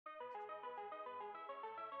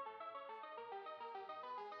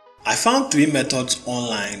I found 3 methods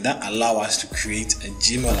online that allow us to create a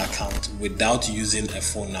Gmail account without using a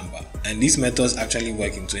phone number, and these methods actually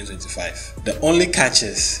work in 2025. The only catch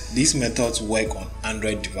is these methods work on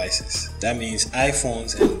Android devices. That means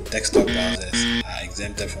iPhones and desktop browsers are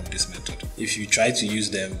exempted from this method. If you try to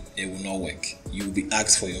use them, it will not work. You will be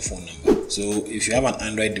asked for your phone number. So if you have an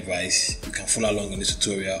Android device, you can follow along in this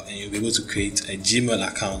tutorial and you'll be able to create a Gmail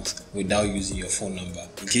account without using your phone number.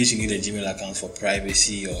 In case you need a Gmail account for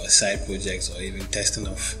privacy or side projects or even testing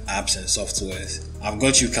of apps and softwares, I've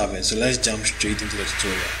got you covered. So let's jump straight into the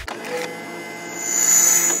tutorial.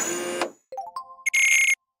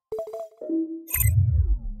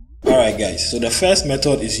 Alright guys, so the first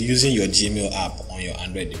method is using your Gmail app on your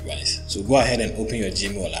Android device. So go ahead and open your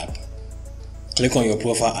Gmail app. Click on your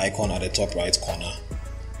profile icon at the top right corner.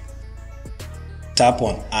 Tap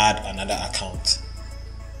on Add Another Account.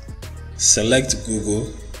 Select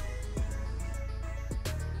Google.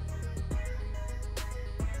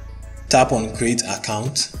 Tap on Create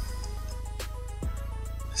Account.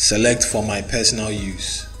 Select For My Personal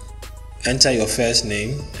Use. Enter your first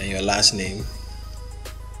name and your last name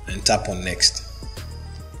and tap on Next.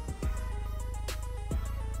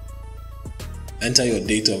 Enter your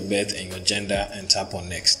date of birth and your gender and tap on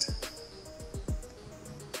Next.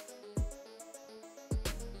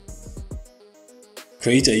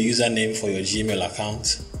 Create a username for your Gmail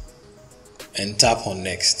account and tap on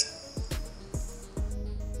Next.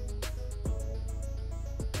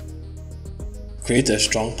 Create a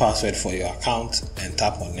strong password for your account and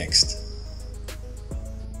tap on Next.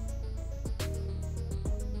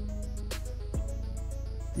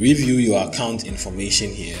 Review your account information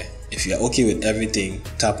here. If you are okay with everything,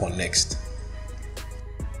 tap on Next.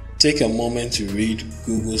 Take a moment to read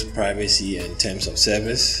Google's privacy and terms of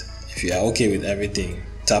service. If you are okay with everything,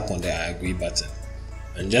 tap on the I agree button.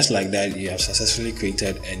 And just like that, you have successfully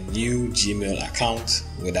created a new Gmail account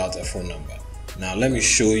without a phone number. Now let me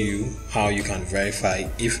show you how you can verify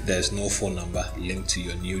if there's no phone number linked to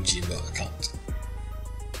your new Gmail account.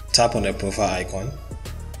 Tap on the profile icon.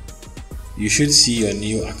 You should see your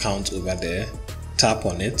new account over there. Tap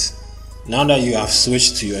on it. Now that you have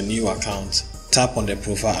switched to your new account, tap on the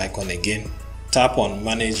profile icon again. Tap on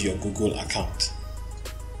Manage Your Google Account.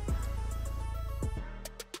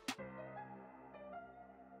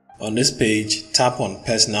 On this page, tap on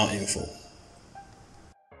Personal Info.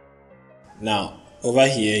 Now, over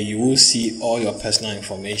here, you will see all your personal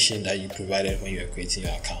information that you provided when you were creating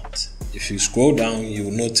your account. If you scroll down, you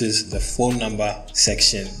will notice the phone number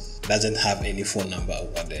section doesn't have any phone number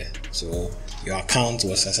over there. So your account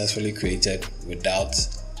was successfully created without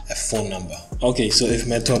a phone number. Okay, so if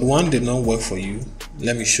method 1 did not work for you,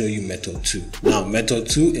 let me show you method 2. Now method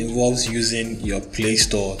 2 involves using your Play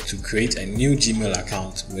Store to create a new Gmail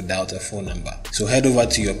account without a phone number. So head over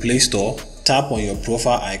to your Play Store, tap on your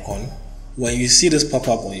profile icon. When you see this pop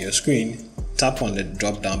up on your screen, tap on the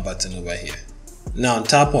drop down button over here. Now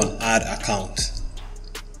tap on Add Account.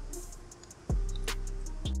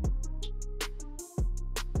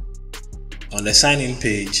 On the sign in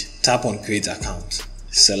page, tap on Create Account.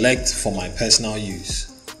 Select For My Personal Use.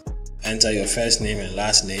 Enter your first name and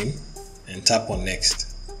last name and tap on Next.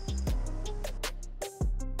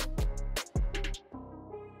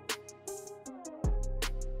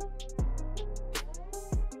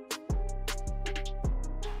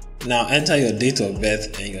 Now enter your date of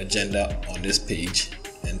birth and your gender on this page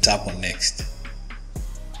and tap on Next.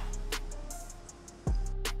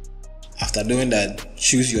 After doing that,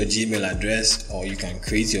 choose your Gmail address, or you can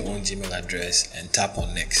create your own Gmail address and tap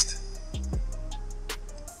on Next.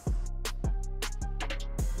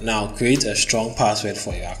 Now create a strong password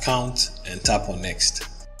for your account and tap on Next.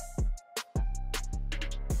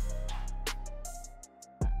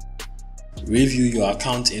 Review your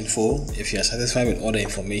account info. If you are satisfied with all the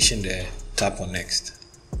information there, tap on Next.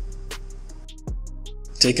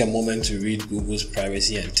 Take a moment to read Google's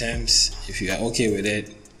privacy and terms. If you are okay with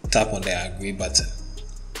it, tap on the I agree button.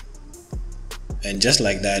 And just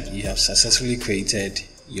like that, you have successfully created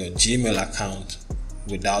your Gmail account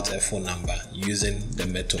without a phone number using the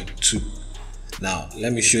method 2. Now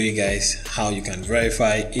let me show you guys how you can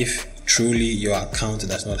verify if truly your account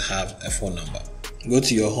does not have a phone number. Go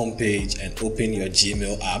to your home page and open your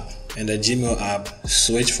Gmail app. In the Gmail app,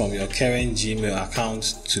 switch from your current Gmail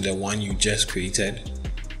account to the one you just created.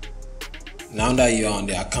 Now that you are on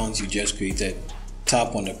the account you just created,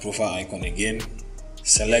 tap on the profile icon again,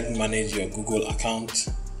 select Manage Your Google Account,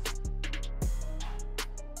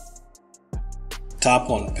 tap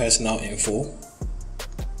on Personal Info,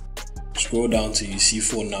 scroll down till you see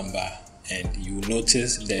phone number, and you will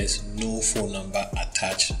notice there's no phone number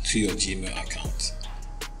attached to your Gmail account.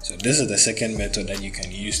 So this is the second method that you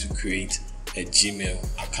can use to create a Gmail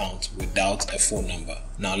account without a phone number.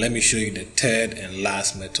 Now let me show you the third and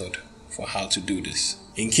last method for how to do this,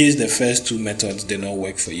 in case the first two methods did not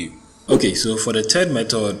work for you. Okay, so for the third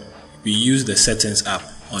method, we use the settings app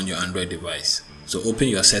on your Android device. So open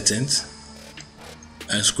your settings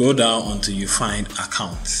and scroll down until you find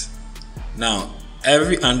accounts. Now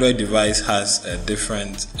every Android device has a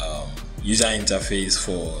different user interface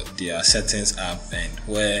for their settings app and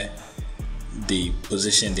where they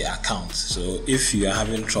position the account. So if you are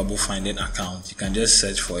having trouble finding account, you can just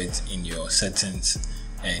search for it in your settings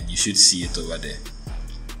and you should see it over there.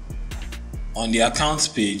 On the accounts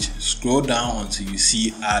page, scroll down until you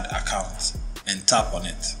see add account and tap on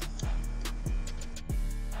it.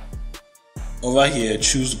 Over here,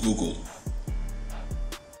 choose Google.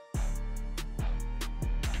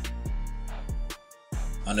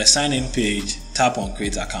 On the sign in page, tap on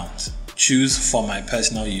create account. Choose for my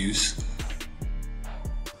personal use.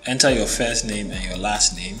 Enter your first name and your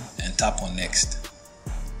last name and tap on next.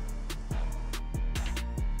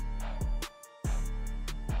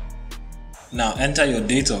 Now enter your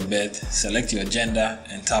date of birth, select your gender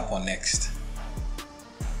and tap on next.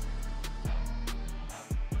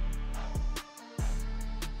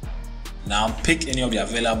 Now pick any of the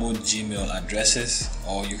available Gmail addresses,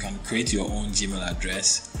 or you can create your own Gmail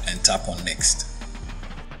address and tap on next.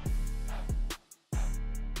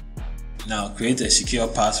 Now create a secure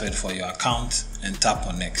password for your account and tap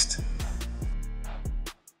on next.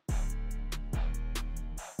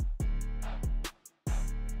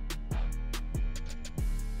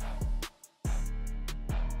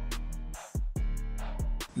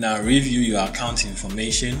 Now review your account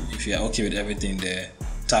information. If you are okay with everything there,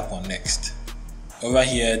 tap on next. Over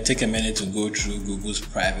here, take a minute to go through Google's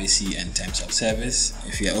privacy and terms of service.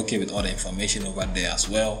 If you are okay with all the information over there as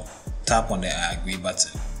well, tap on the I agree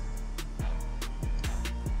button.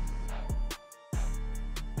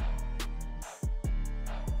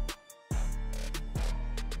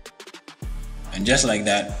 And just like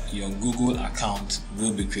that, your Google account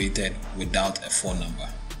will be created without a phone number.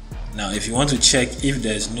 Now if you want to check if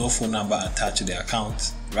there is no phone number attached to the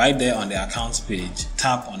account, right there on the accounts page,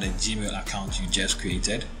 tap on the Gmail account you just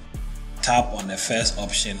created. Tap on the first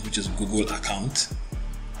option, which is Google account.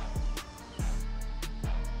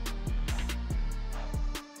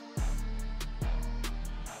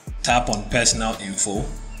 Tap on personal info.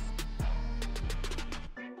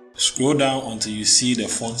 Scroll down until you see the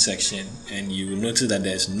phone section and you will notice that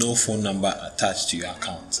there's no phone number attached to your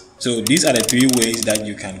account. So these are the three ways that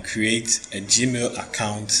you can create a Gmail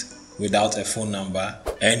account without a phone number,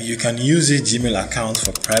 and you can use this Gmail account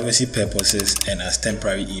for privacy purposes and as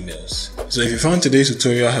temporary emails. So if you found today's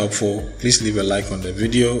tutorial helpful, please leave a like on the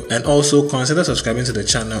video and also consider subscribing to the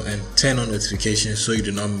channel and turn on notifications so you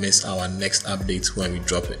do not miss our next updates when we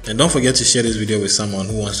drop it. And don't forget to share this video with someone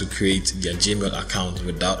who wants to create their Gmail account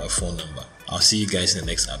without a phone number. I'll see you guys in the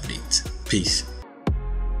next update. Peace.